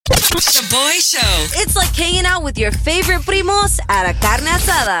Shaboy Show. It's like hanging out with your favorite primos at a carne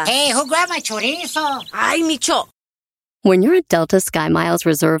asada. Hey, who grabbed my chorizo? Ay, Micho. When you're a Delta SkyMiles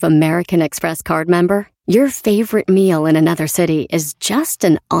Reserve American Express card member, your favorite meal in another city is just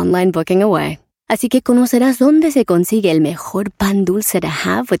an online booking away. Así que conocerás dónde se consigue el mejor pan dulce to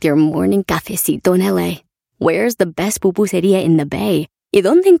have with your morning cafecito en LA. Where's the best pupusería in the Bay? Y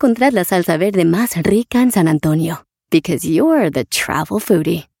dónde encontrar la salsa verde más rica en San Antonio. Because you're the travel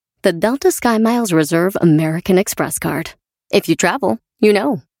foodie. The Delta SkyMiles Reserve American Express card. If you travel, you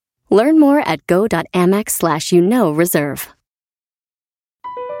know. Learn more at go.amex/reserve.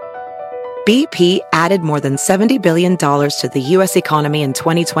 BP added more than $70 billion to the U.S. economy in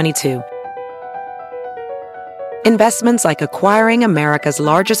 2022. Investments like acquiring America's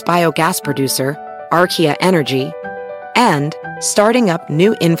largest biogas producer, Archaea Energy, and starting up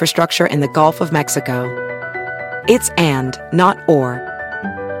new infrastructure in the Gulf of Mexico. It's and, not or.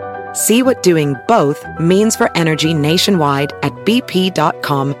 See what doing both means for energy nationwide at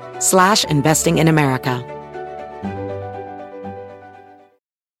bp.com/investing in America.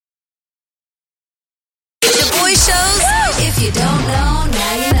 Shaboy Shows. If you don't know,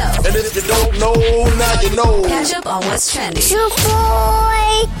 now you know. And if you don't know, now you know. Catch up on what's trending.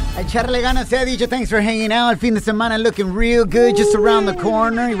 A echarle ganas se ha dicho. Thanks for hanging out. El fin de semana looking real good just around the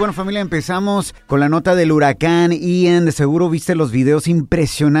corner. Y bueno, familia, empezamos con la nota del huracán Ian. De seguro viste los videos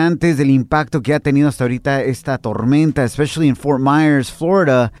impresionantes del impacto que ha tenido hasta ahorita esta tormenta, especially in Fort Myers,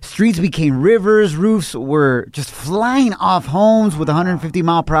 Florida. Streets became rivers. Roofs were just flying off homes with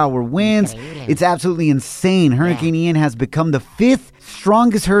 150-mile-per-hour winds. It's absolutely insane. Hurricane Ian has become the fifth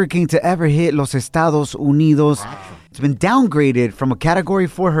strongest hurricane to ever hit Los Estados Unidos. It's been downgraded from a Category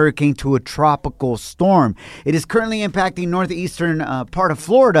 4 hurricane to a tropical storm. It is currently impacting northeastern part of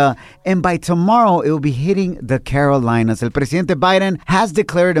Florida, and by tomorrow, it will be hitting the Carolinas. El presidente Biden has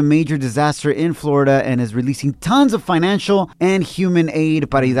declared a major disaster in Florida and is releasing tons of financial and human aid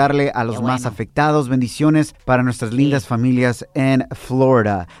para ayudarle a los más afectados. Bendiciones para nuestras lindas familias in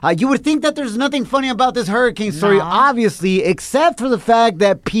Florida. You would think that there's nothing funny about this hurricane story, obviously, except for the fact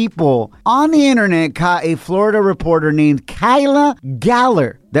that people on the internet caught a Florida reporter named Kyla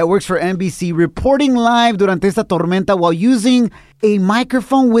Galler that works for NBC reporting live durante esta tormenta while using a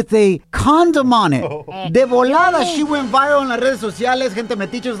microphone with a condom on it. De volada, she went viral en las redes sociales. Gente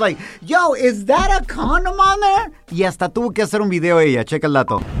metiche was like, yo, is that a condom on there? Y hasta tuvo que hacer un video ella. Checa el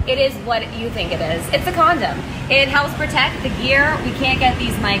dato. It is what you think it is. It's a condom. It helps protect the gear. We can't get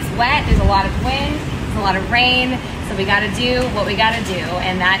these mics wet. There's a lot of wind. There's a lot of rain. So we got to do what we got to do.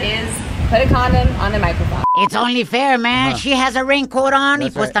 And that is put a condom on the microphone. It's only fair, man. She has a raincoat on.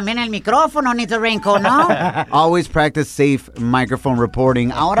 That's y pues right. también el micrófono needs a raincoat, ¿no? Always practice safe microphone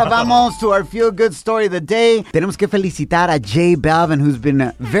reporting. Ahora vamos to our feel-good story of the day. Tenemos que felicitar a J Balvin, who's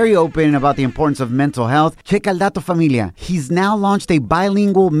been very open about the importance of mental health. Checa el dato, familia. He's now launched a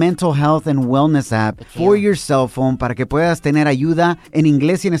bilingual mental health and wellness app for your cell phone para que puedas tener ayuda en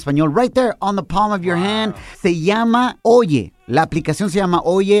inglés y en español right there on the palm of your hand. Se llama Oye. La aplicación se llama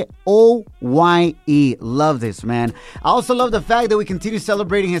Oye, O-Y-E. Love this, man. I also love the fact that we continue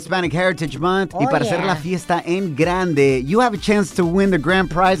celebrating Hispanic Heritage Month. Y para hacer la fiesta en grande, you have a chance to win the grand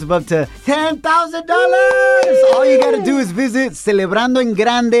prize of up to $10,000. All you got to do is visit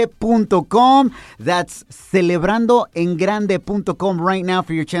celebrandoengrande.com. That's celebrandoengrande.com right now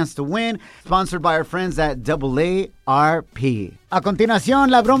for your chance to win. Sponsored by our friends at AARP. A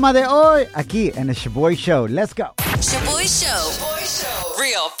continuación, la broma de hoy, aquí en el Shaboy Show. Let's go. Shaboy Show.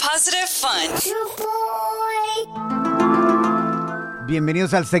 Real positive fun.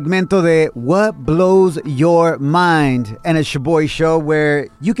 Bienvenidos al segmento de What Blows Your Mind and a Shaboy Show, where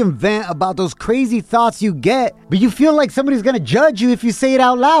you can vent about those crazy thoughts you get, but you feel like somebody's going to judge you if you say it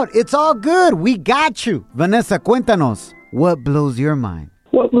out loud. It's all good. We got you. Vanessa, cuéntanos. What blows your mind?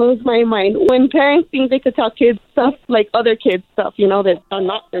 What blows my mind? When parents think they could tell kids stuff like other kids' stuff, you know, that are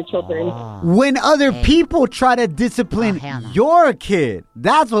not their children. When other people try to discipline your kid,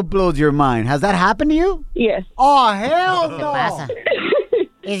 that's what blows your mind. Has that happened to you? Yes. Oh, hell ¿Qué no. pasa?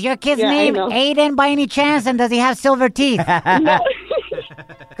 Is your kid's Yeah, I name know. Aiden by any chance? And does he have silver teeth?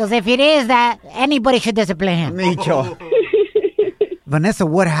 Because if it is that, anybody should discipline him. Micho. Vanessa,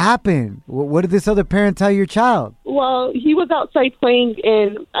 what happened? What did this other parent tell your child? Well, he was outside playing,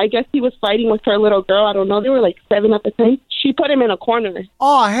 and I guess he was fighting with her little girl. I don't know. They were like 7 at the time. She put him in a corner.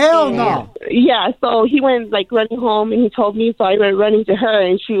 Oh, hell no. Yeah, so he went like running home, and he told me, so I went running to her,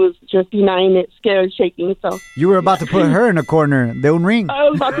 and she was just denying it, scared, shaking. So You were about to put her in a corner de un ring. I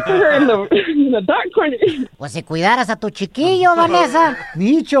was about to put her in the dark corner. Pues si cuidaras a tu chiquillo, Vanessa.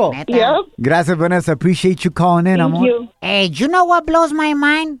 Nicho. Yep. Gracias, Vanessa. Appreciate you calling in, Thank amor. you. Hey, do you know what blows my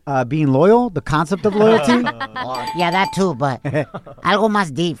mind? Being loyal, the concept of loyalty. Yeah, that too, but algo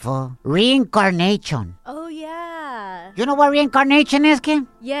más deep, fool. Reincarnation. Oh, yeah. You know what reincarnation is, Kim?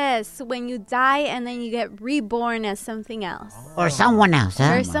 Yes, when you die and then you get reborn as something else. Or someone else,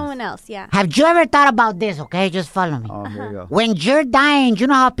 huh? Or someone else, yeah. Have you ever thought about this, okay? Just follow me. Oh, there you go. When you're dying, you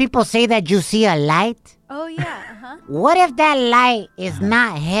know how people say that you see a light? Oh, yeah, What if that light is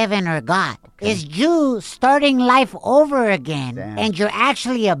not heaven or God? It's you starting life over again, and you're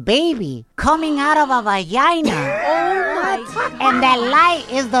actually a baby coming out of a vagina. Oh, my. And that light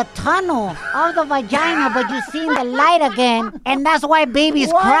is the tunnel of the vagina, but you're seeing the light again. And that's why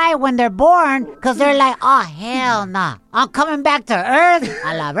babies cry when they're born, because they're like, oh, hell nah. I'm coming back to Earth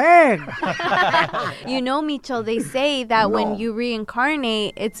a la verg. You know, Micho, they say that when you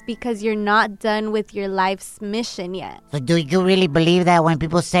reincarnate, it's because you're not done with your life's mission yet. So do you really believe that when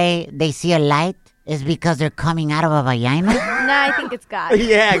people say they see a light, it's because they're coming out of a vagina? Nah, I think it's God.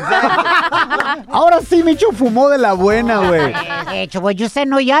 Yeah, exactly. Ahora sí, Micho fumó de la buena, güey. Hey, what you said,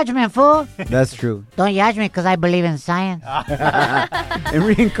 no judgment, fool. That's true. Don't judge me because I believe in science. In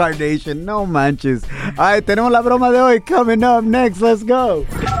reincarnation, no manches. All right, tenemos la broma de hoy coming up next. Let's go.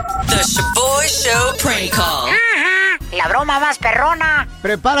 The Shaboy Show prank call. La broma más perrona.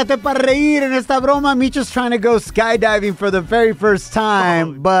 Prepárate para reír en esta broma. Micho's trying to go skydiving for the very first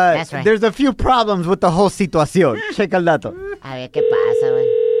time, but That's right. there's a few problems with the whole situación. Checa el dato. A ver qué pasa, güey.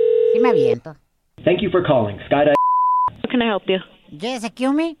 Sí me aviento. Thank you for calling Skydive. How can I help you? Yes,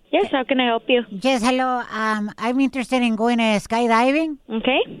 excuse me? Yes, how can I help you? Yes, hello. I'm interested in going skydiving.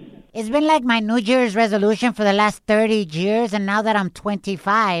 Okay. It's been like my New Year's resolution for the last 30 years, and now that I'm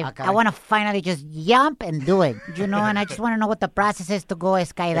 25, I want to finally just jump and do it, you know, and I just want to know what the process is to go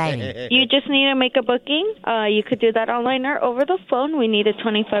skydiving. You just need to make a booking. You could do that online or over the phone. We need a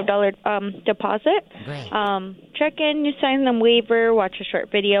 $25 deposit. Great. Check in, you sign the waiver, watch a short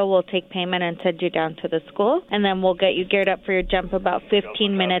video. We'll take payment and send you down to the school, and then we'll get you geared up for your jump about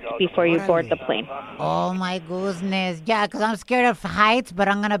 15 minutes before you board the plane. Oh, my goodness. Yeah, because I'm scared of heights, but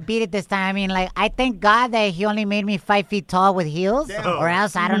I'm going to beat it this time. I mean, like, I thank God that he only made me 5 feet tall with heels, or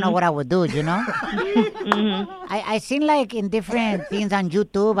else I don't know what I would do, you know? I seen, like, in different things on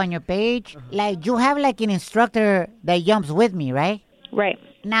YouTube, on your page, like, you have, like, an instructor that jumps with me, right? Right.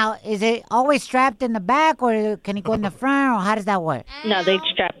 Now, is it always strapped in the back, or can he go in the front, or how does that work? No, they'd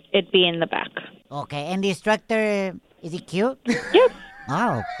strap it be in the back. Okay, and the instructor, is he cute? Yep.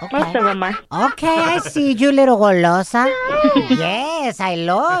 Oh, okay. Most of them are. Okay, I see you, little golosa. Yes, I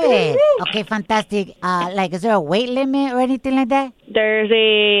love it. Okay, fantastic. Like, is there a weight limit or anything like that? There's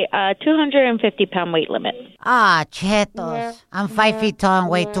a 250-pound weight limit. Ah, chetos. I'm 5 feet tall and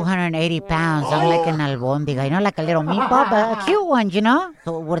weigh 280 pounds. I'm like an albondiga, you know, like a little meatball, but a cute one, you know?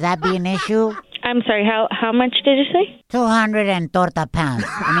 So would that be an issue? I'm sorry, how much did you say? 200 and torta pounds.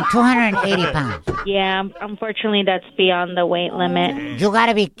 280 pounds. Yeah, unfortunately, that's beyond the weight limit. You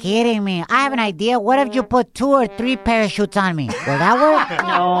gotta be kidding me. I have an idea. What if you put 2 or 3 parachutes on me? Will that work?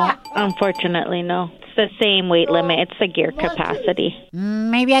 No, unfortunately, no. It's the same weight limit. It's the gear capacity.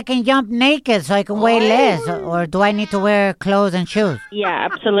 Maybe I can jump naked so I can weigh less. Or do I need to wear clothes and shoes? Yeah,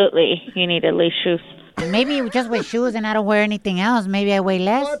 absolutely. You need at least shoes. Maybe just with shoes and I don't wear anything else. Maybe I weigh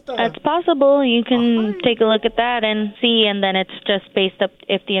less. That's possible. You can take a look at that and see, and then it's just based up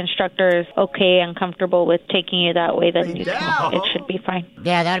if the instructor is okay and comfortable with taking you that way, then it should be fine.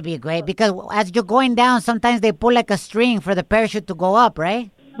 Yeah, that would be great. Because as you're going down, sometimes they pull like a string for the parachute to go up,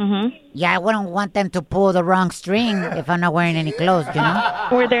 right? Mm-hmm. Yeah, I wouldn't want them to pull the wrong string if I'm not wearing any clothes, you know?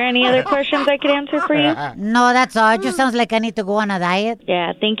 Were there any other questions I could answer for you? No, that's all. It just sounds like I need to go on a diet.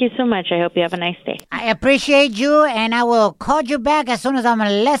 Yeah, thank you so much. I hope you have a nice day. I appreciate you, and I will call you back as soon as I'm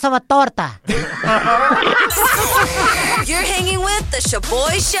less of a torta. You're hanging with The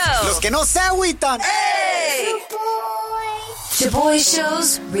Shaboy Show. Los que no se agüitan. Hey! Shaboy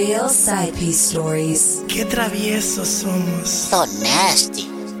Show's real side piece stories. Qué traviesos somos. So nasty.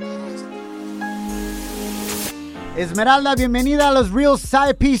 Esmeralda, bienvenida a los Real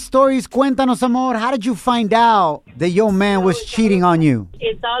Side Piece Stories. Cuéntanos, amor, how did you find out that your man was cheating on you?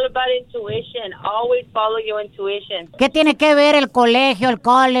 It's all about intuition. Always follow your intuition. ¿Qué tiene que ver el colegio, el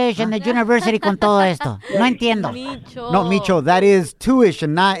college, and the university con todo esto? No entiendo. No, Micho, that is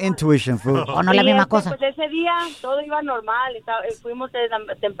tuition, not intuition, fool. ¿O no es la misma cosa? Pues ese día todo iba normal. Fuimos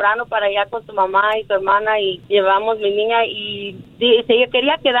temprano para allá con su mamá y su hermana y llevamos mi niña y ella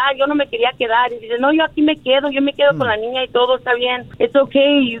quería quedar, yo no me quería quedar. Y dice, no, yo aquí me quedo con la niña y todo está bien. It's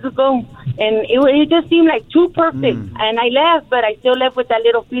okay, you could go. And it just seemed like too perfect. And I left, but I still left with that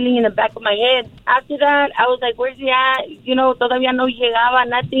little feeling in the back of my head. After that, I was like, where's he at? You know, todavía no llegaba,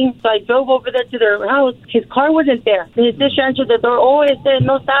 nothing. So I drove over there to their house. His car wasn't there. His sister answered the door. Oh, it said,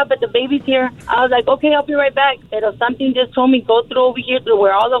 no, stop, but the baby's here. I was like, okay, I'll be right back. But something just told me, go through over here to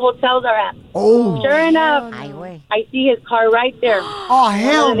where all the hotels are at. Oh. Sure enough, I see his car right there. Oh,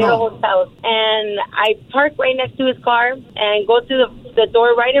 hell no. Hotels. And I park right next to his car and go to the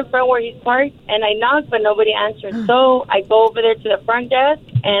door right in front where he's parked, and I knocked, but nobody answered. So I go over there to the front desk,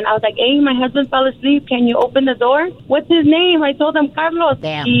 and I was like, hey, my husband fell asleep. Can you open the door? What's his name? I told him, Carlos.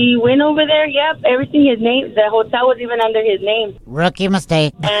 Damn. He went over there. Yep, everything, his name. The hotel was even under his name. Rookie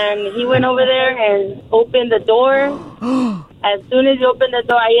mistake. And he went over there and opened the door. As soon as he opened the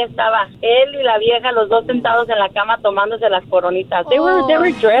door, ahí estaba él y la vieja, los dos sentados en la cama tomándose las coronitas. They were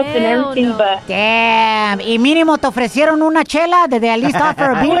dressed and everything, but... Damn. ¿Y mínimo te ofrecieron una chela? ¿Did they at least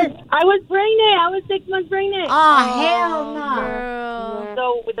offer a beer? I was pregnant. I was 6 months pregnant. Oh, hell no.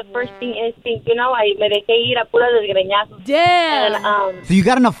 So with the first instinct, you know, me dejé ir a puras desgreñazos. Damn. And, So you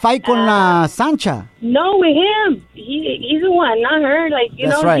got in a fight con la Sancha? No, with him. He's the one, not her. Like, you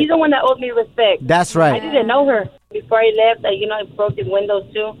That's know, right. he's the one that owed me respect. That's right. I didn't know her. Before I left, you know, I broke his windows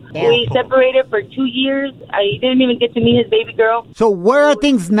too. Yeah. We separated for 2 years. I didn't even get to meet his baby girl. So where are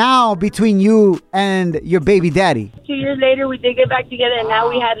things now between you and your baby daddy? 2 years later, we did get back together, and now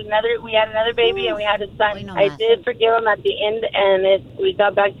we had another baby, and we had a son. I did forgive him at the end, and we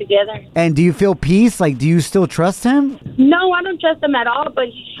got back together. And do you feel peace? Like, do you still trust him? No, I don't trust him at all, but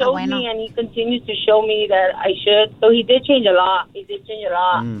he showed me, and he continues to show me that I should. So he did change a lot.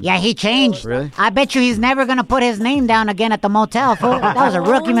 Yeah, he changed. Really? I bet you he's never going to put his name down again at the motel, fool. That was a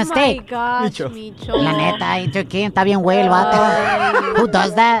rookie mistake. Oh, my gosh, Micho. La neta, está bien güey el vato. Who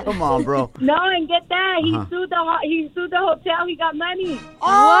does that? Come on, bro. No, and get that. He sued the hotel. He got money.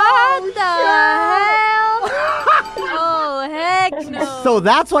 What the hell? Oh, heck no. So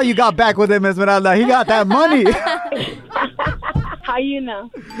that's why you got back with him, Esmeralda. He got that money. How you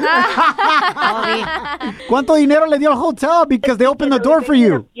know? ¿Cuánto dinero le dio al hotel? Because they opened the door for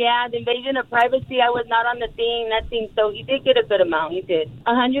you. Yeah, the invasion of privacy. I was not on the thing, nothing. So he did get a good amount. He did.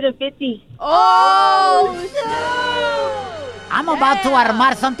 150. Oh, no. I'm about to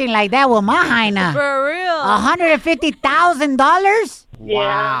armar something like that with my hyena. For real. $150,000? Yeah.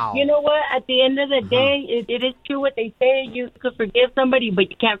 Wow. You know what? At the end of the day, it is true what they say. You could forgive somebody, but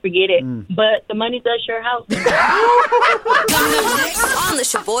you can't forget it. But the money does your house. Coming up next on the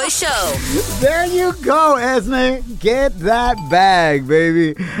Shaboy Show. There you go, Esme. Get that bag,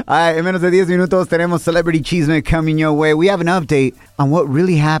 baby. All right, en menos de 10 minutos tenemos Celebrity Chisme coming your way. We have an update on what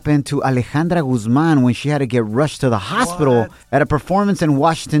really happened to Alejandra Guzman when she had to get rushed to the hospital at a performance in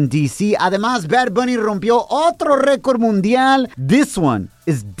Washington, D.C. Además, Bad Bunny rompió otro récord mundial. This one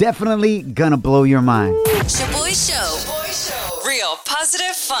is definitely gonna blow your mind. Shaboy Show. Real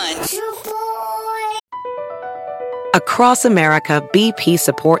positive fun. Across America, BP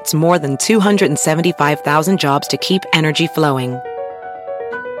supports more than 275,000 jobs to keep energy flowing.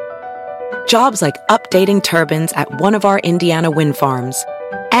 Jobs like updating turbines at one of our Indiana wind farms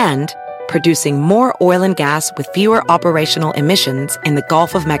and producing more oil and gas with fewer operational emissions in the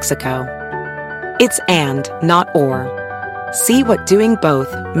Gulf of Mexico. It's and, not or. See what doing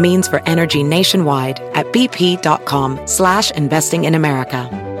both means for energy nationwide at bp.com/investing in America.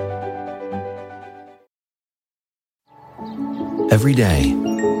 Every day,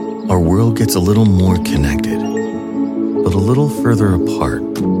 our world gets a little more connected, but a little further apart.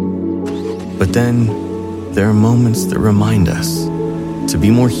 But then, there are moments that remind us to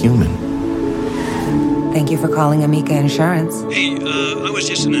be more human. Thank you for calling Amica Insurance. Hey, I was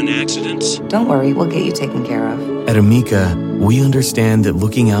just in an accident. Don't worry, we'll get you taken care of. At Amica, we understand that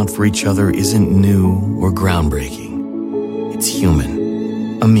looking out for each other isn't new or groundbreaking. It's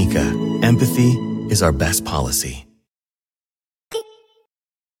human. Amica, empathy is our best policy.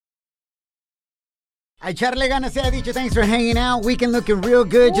 A echarle ganas, se ha dicho. Thanks for hanging out. Weekend looking real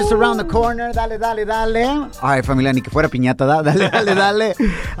good, just around the corner. Dale, dale, dale. All right, familia, ni que fuera piñata, dale, dale, dale.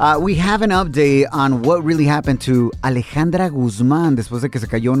 We have an update on what really happened to Alejandra Guzmán después de que se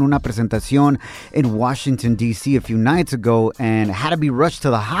cayó en una presentación en Washington, D.C. a few nights ago and had to be rushed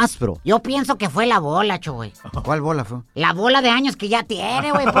to the hospital. Yo pienso que fue la bola, güey. ¿Cuál bola fue? La bola de años que ya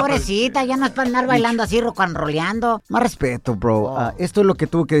tiene, güey, pobrecita. Ya no es para andar bailando así, rocanroleando. Más respeto, bro. Esto es lo que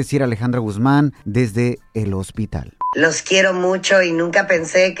tuvo que decir Alejandra Guzmán desde el hospital. Los quiero mucho y nunca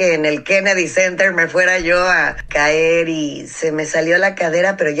pensé que en el Kennedy Center me fuera yo a caer y se me salió la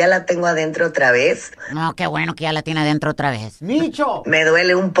cadera, pero ya la tengo adentro otra vez. No, qué bueno que ya la tiene adentro otra vez. ¡Nicho! Me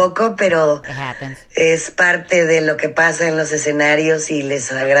duele un poco, pero es parte de lo que pasa en los escenarios y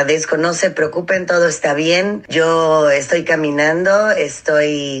les agradezco. No se preocupen, todo está bien. Yo estoy caminando,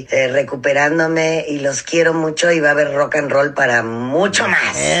 estoy recuperándome y los quiero mucho y va a haber rock and roll para mucho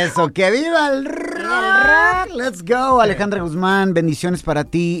más. Eso, que viva el rock. Let's go. Alejandra Guzmán, bendiciones para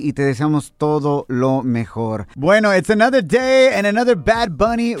ti y te deseamos todo lo mejor. Bueno, it's another day and another Bad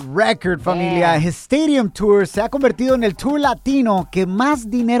Bunny record, familia. His stadium tour se ha convertido en el tour latino que más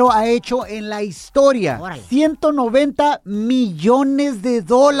dinero ha hecho en la historia. Órale. $190 millones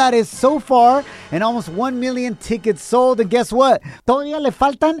so far and almost 1 million tickets sold. And guess what? Todavía le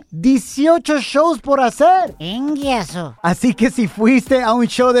faltan 18 shows por hacer. Eso. Así que si fuiste a un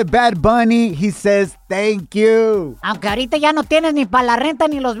show de Bad Bunny, he says thank you. Aunque ahorita ya no tienes ni para la renta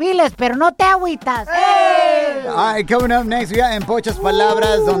ni los biles, pero no te agüitas. Hey! All right, coming up next, we got En Pochas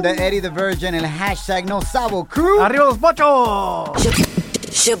Palabras, donde Eddie the Virgin, el hashtag No Sabo Crew. ¡Arriba los pochos!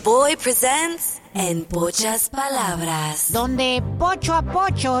 Shaboy presents En Pochas Palabras. Donde pocho a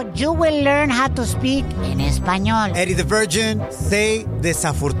pocho, you will learn how to speak en español. Eddie the Virgin, say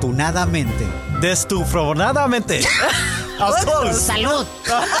desafortunadamente. Desafortunadamente. ¡Salud!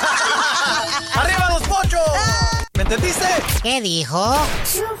 ¡Arriba los pochos! ¿Me entendiste? ¿Qué dijo?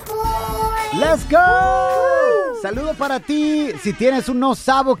 ¡Let's go! Saludo para ti. Si tienes un No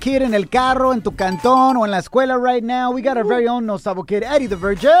Sabo Kid en el carro, en tu cantón o en la escuela right now, we got our very own No Sabo Kid, Eddie the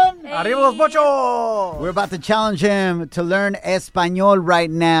Virgin. Hey. ¡Arriba los pochos! We're about to challenge him to learn español right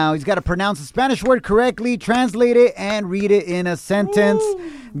now. He's got to pronounce a Spanish word correctly, translate it, and read it in a sentence.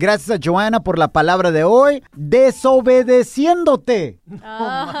 Gracias a Joanna por la palabra de hoy. Desobedeciéndote.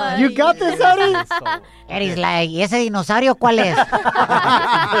 Oh, you got this, Eddie? Eddie's like, ¿y ese dinosaurio cuál es?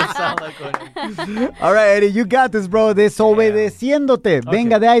 All right, Eddie, you got this, bro. Desobedeciéndote. Okay.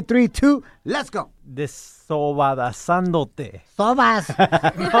 Venga de ahí, 3, 2, let's go. Desobedazándote. ¿Sobas?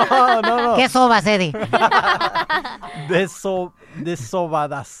 No. ¿Qué sobas, Eddie?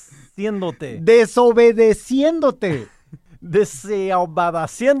 Desobedeciéndote. Desobedeciéndote.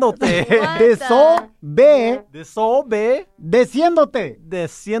 Desobedeciéndote.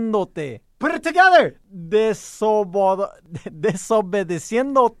 Desobedeciéndote. Put it together.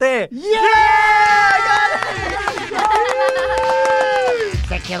 Desobedeciéndote. Yeah!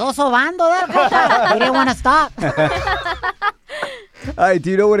 Se quedó sobando there, he didn't want to stop. All right, do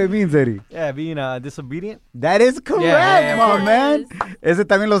you know what it means, Eddie? Yeah, being disobedient. That is correct, my man. Ese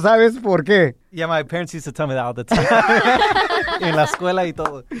también lo sabes, ¿por qué? Yeah, my parents used to tell me that all the time. En la escuela y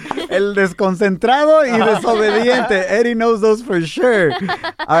todo. El desconcentrado y desobediente. Eddie knows those for sure.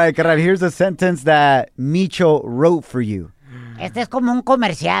 All right, carnal, here's a sentence that Micho wrote for you. Este es como un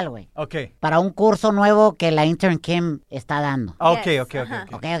comercial, güey. Okay. Para un curso nuevo que la intern Kim está dando. Okay. Ok,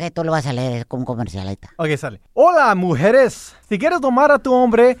 tú lo vas a leer, es como un comercial, ahí está. Ok, sale. Hola, mujeres. Si quieres tomar a tu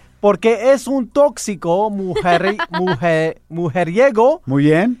hombre porque es un tóxico mujeriego. Muy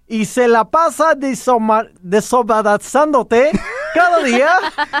bien. Y se la pasa desobedazándote cada día.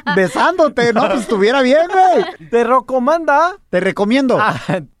 Besándote, ¿no? Pues estuviera bien, güey. Te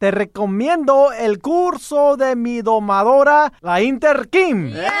recomiendo el curso de mi domadora, la Inter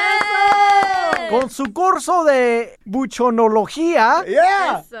Kim. ¡Eso! Con su curso de buchonología,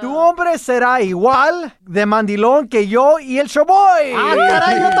 tu hombre será igual de mandilón que yo y el Shaboy. ¡Ah,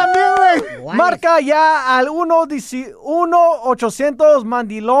 caray, yo también, güey! Marca ya al 1-800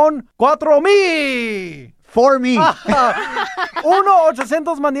 mandilón 4000. For me.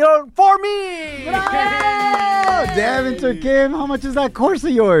 1-800 mandilón for me. Damn, Inter Kim, how much is that course of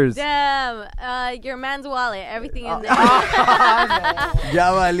yours? Damn, your man's wallet, everything in there.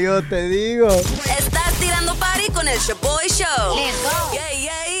 Ya valió, te digo. Estás tirando party con el Shaboy Show. Let's go. Yay.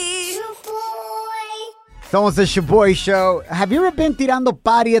 Somos the Shaboy Show. Have you ever been tirando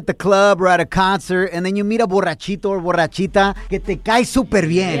party at the club or at a concert and then you meet a borrachito or borrachita que te cae súper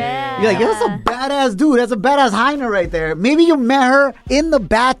bien? Yeah. You're like, that's a badass dude. That's a badass hyena right there. Maybe you met her in the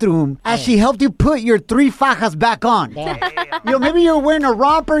bathroom as she helped you put your 3 fajas back on. Maybe you were wearing a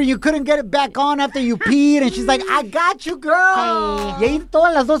romper, you couldn't get it back on after you peed, and she's like, I got you, girl. Y ahí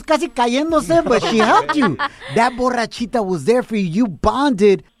todas las dos casi cayéndose, but she helped you. That borrachita was there for you. You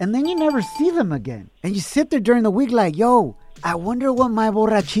bonded, and then you never see them again. And you sit there during the week like, yo, I wonder what my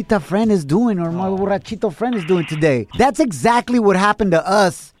borrachita friend is doing or my borrachito friend is doing today. That's exactly what happened to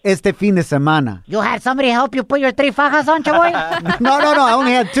us este fin de semana. You had somebody help you put your 3 fajas on, Chaboy? No, I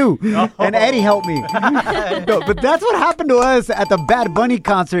only had 2. And Eddie helped me. No, but that's what happened to us at the Bad Bunny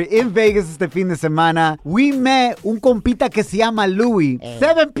concert in Vegas este fin de semana. We met un compita que se llama Louis.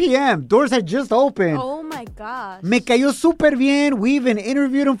 7 p.m. Doors had just opened. Oh, my gosh. Me cayó super bien. We even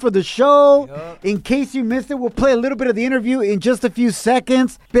interviewed him for the show. In case you missed it, we'll play a little bit of the interview in just a few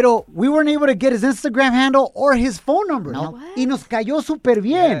seconds. Pero we weren't able to get his Instagram handle or his phone number. No. Y nos cayó super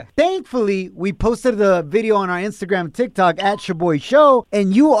bien. Yeah. Thankfully, we posted the video on our Instagram, TikTok at Shaboy Show,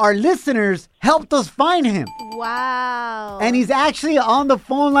 and you, our listeners, helped us find him. Wow. And he's actually on the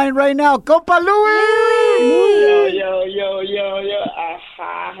phone line right now. Compa Louis! Yo.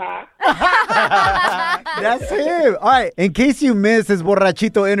 That's him. All right. In case you missed his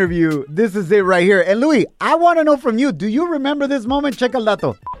borrachito interview, this is it right here. And Louis, I want to know from you, do you remember this moment? Check el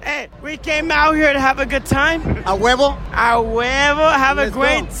dato. Hey, we came out here to have a good time. A huevo? A huevo. Have a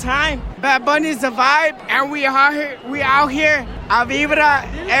great time. Bad Bunny's the vibe, and we out here. A vibra.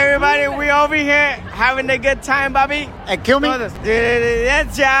 Everybody, we over here having a good time, Bobby. Hey, kill me. Yo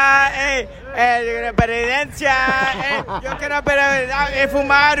quiero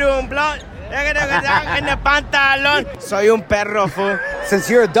fumar un blunt en el pantalón. Soy un perro, fool. Since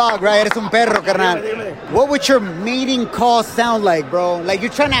you're a dog, right? Eres un perro, carnal. What would your mating call sound like, bro? Like you're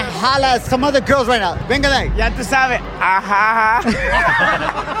trying to holla at some other girls right now. Venga de ahí. Ya tú sabes. Ajá.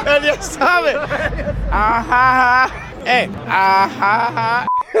 Ya sabes. Ajá. Hey. Ajá.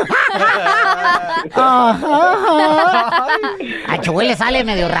 A Chuy le sale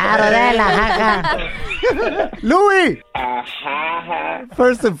medio raro de la jaja. Louis!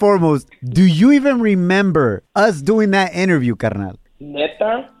 First and foremost, do you even remember us doing that interview, carnal?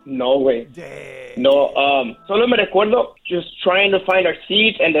 Neta? No way. No, solo me recuerdo just trying to find our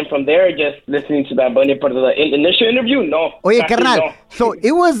seats and then from there just listening to Bad Bunny. But the initial interview, no. Oye, carnal, no. So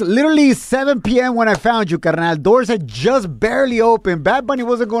it was literally 7 p.m. when I found you, carnal. Doors had just barely opened. Bad Bunny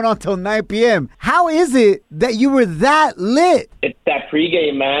wasn't going on till 9 p.m. How is it that you were that lit? It's that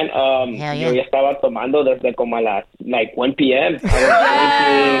pregame, man. Yo ya estaba tomando desde como a las 1 p.m.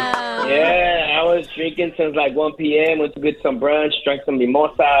 I was drinking since 1 p.m. Went to get some brunch, drank some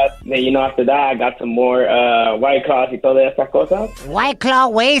mimosas. Then, after that, I got some more White Claws y todas esas cosas. White Claw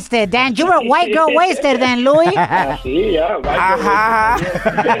wasted. Dan, you were white girl wasted then, Louis. Sí, yeah.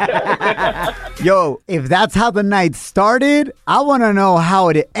 Yo, if that's how the night started, I want to know how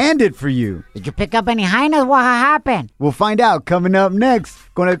it ended for you. Did you pick up any hyenas? What happened? We'll find out coming up next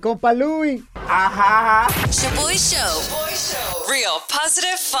con el compa Louis. Shaboy Show. Real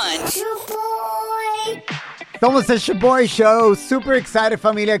positive fun. Somos el Shaboy Show. Super excited,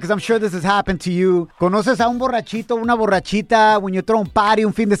 familia, because I'm sure this has happened to you. ¿Conoces a un borrachito, una borrachita when you throw un party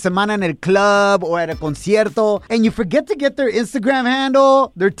un fin de semana en el club or at a concierto and you forget to get their Instagram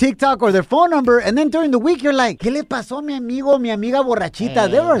handle, their TikTok, or their phone number, and then during the week you're like, ¿qué le pasó a mi amigo, mi amiga borrachita?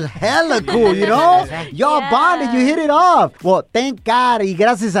 They were hella cool, you know? Y'all bonded, you hit it off. Well, thank God, y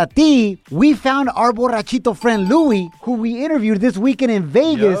gracias a ti, we found our borrachito friend Louis, who we interviewed this weekend in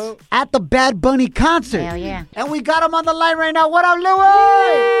Vegas at the Bad Bunny concert. Hell yeah. And we got him on the line right now. What up,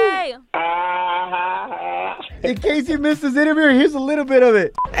 Louis? In case you missed this interview, here's a little bit of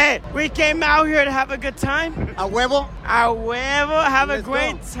it. Hey, we came out here to have a good time. A huevo? A huevo. Have a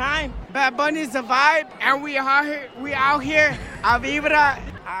great time. Bad Bunny's the vibe, and we out here. A vibra.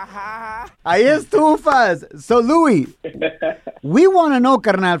 Ahí estufas. So, Louis, we want to know,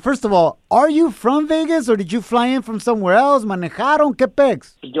 carnal, first of all, are you from Vegas or did you fly in from somewhere else? ¿Manejaron? ¿Qué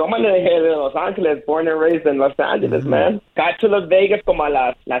pex? Yo manejé de Los Ángeles, born and raised in Los Angeles, man. Got to Las Vegas como a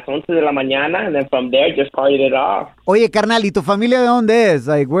las 11 de la mañana, and then from there just partied it off. Oye, carnal, ¿y tu familia de dónde es?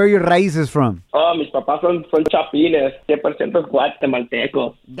 Like, where are your raíces from? Oh, mis papás son chapines, 100%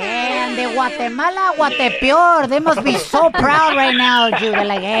 guatemaltecos. Damn, de Guatemala, Guatepeor. They must be so proud right now, dude. They're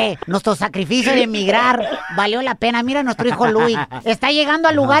like, hey, nuestro sacrificio de emigrar valió la pena. Mira nuestro hijo Louis. Está llegando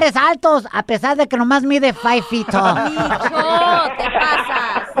a lugares altos, a pesar de que nomás mide 5 feet tall. Micho, te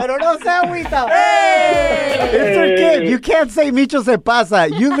pasas. Pero no se agüita. It's her kid. You can't say Micho se pasa.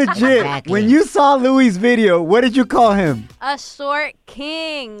 You legit. When you saw Louis' video, what did you call him? A short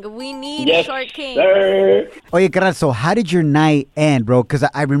king. We need Yes, short kings. sir. Oye, carnal, so how did your night end, bro? Because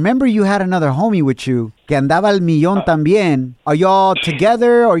I remember you had another homie with you que andaba al millón también. Are y'all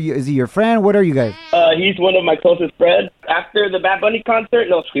together or is he your friend? What are you guys? He's one of my closest friends. After the Bad Bunny concert,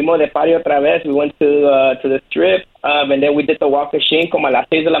 nos fuimos de party otra vez. We went to the strip, and then we did the walk of shame como a las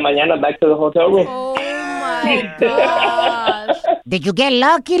 6 de la mañana back to the hotel room. Oh my gosh. Did you get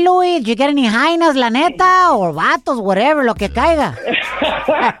lucky, Louis? Did you get any jainas, la neta? Or vatos, whatever, lo que caiga.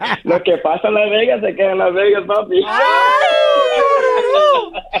 Lo que pasa en Las Vegas se queda en Las Vegas, papi.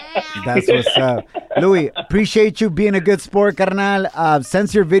 That's what's up. Louis, appreciate you being a good sport, carnal.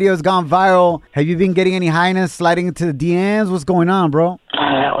 Since your video's gone viral, have you been getting any highness sliding into the DMs? What's going on, bro?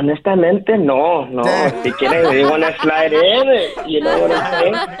 Honestamente, no. Si quieren, they want to slide in. You know what I'm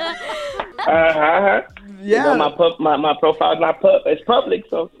saying? Yeah. You know, my profile's not it's public,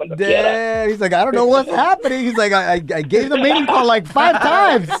 so Damn. He's like, I don't know what's happening. He's like, I gave the meeting call like 5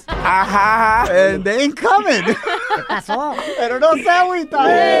 times. And they ain't coming. Pero no se agüita.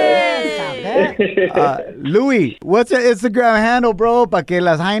 Louis, what's your Instagram handle, bro? Pa' que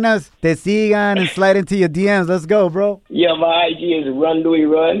las jainas te sigan and slide into your DMs. Let's go, bro. Yeah, my IG is Run Louis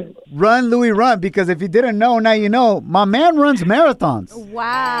Run. Run, Louis, run. Because if you didn't know, now you know. My man runs marathons.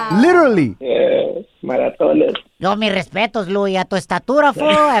 Wow. Literally. Yeah, maratones. Yo, mis respetos, Louis. A tu estatura, fool,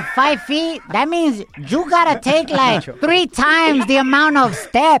 at 5 feet, that means you gotta take like 3 times the amount of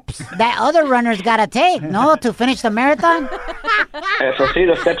steps that other runners gotta take, no, to finish the marathon? Eso sí,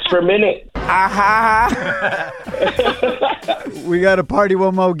 the steps per minute. We gotta party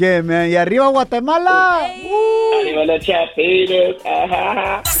one more game, man. Y arriba, Guatemala. Arriba los chapitos.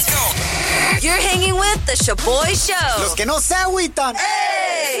 You're hanging with the Shaboy Show. Los que no se agüitan.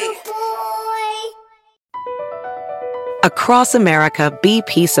 Hey! Across America,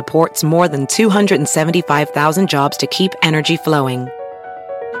 BP supports more than 275,000 jobs to keep energy flowing.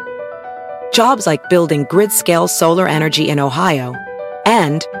 Jobs like building grid-scale solar energy in Ohio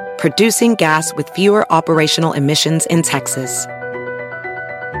and producing gas with fewer operational emissions in Texas.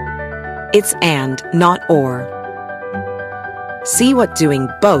 It's and, not or. See what doing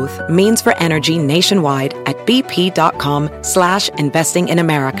both means for energy nationwide at bp.com/investing in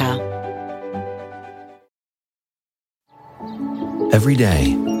America. Every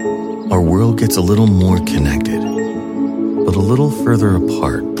day, our world gets a little more connected, but a little further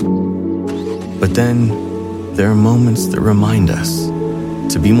apart. But then, there are moments that remind us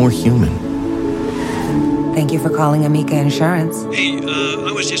to be more human. Thank you for calling Amica Insurance. Hey,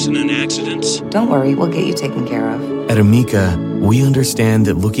 I was just in an accident. Don't worry, we'll get you taken care of. At Amica, we understand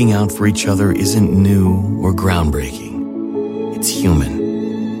that looking out for each other isn't new or groundbreaking. It's human.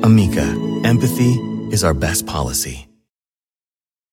 Amica, empathy is our best policy.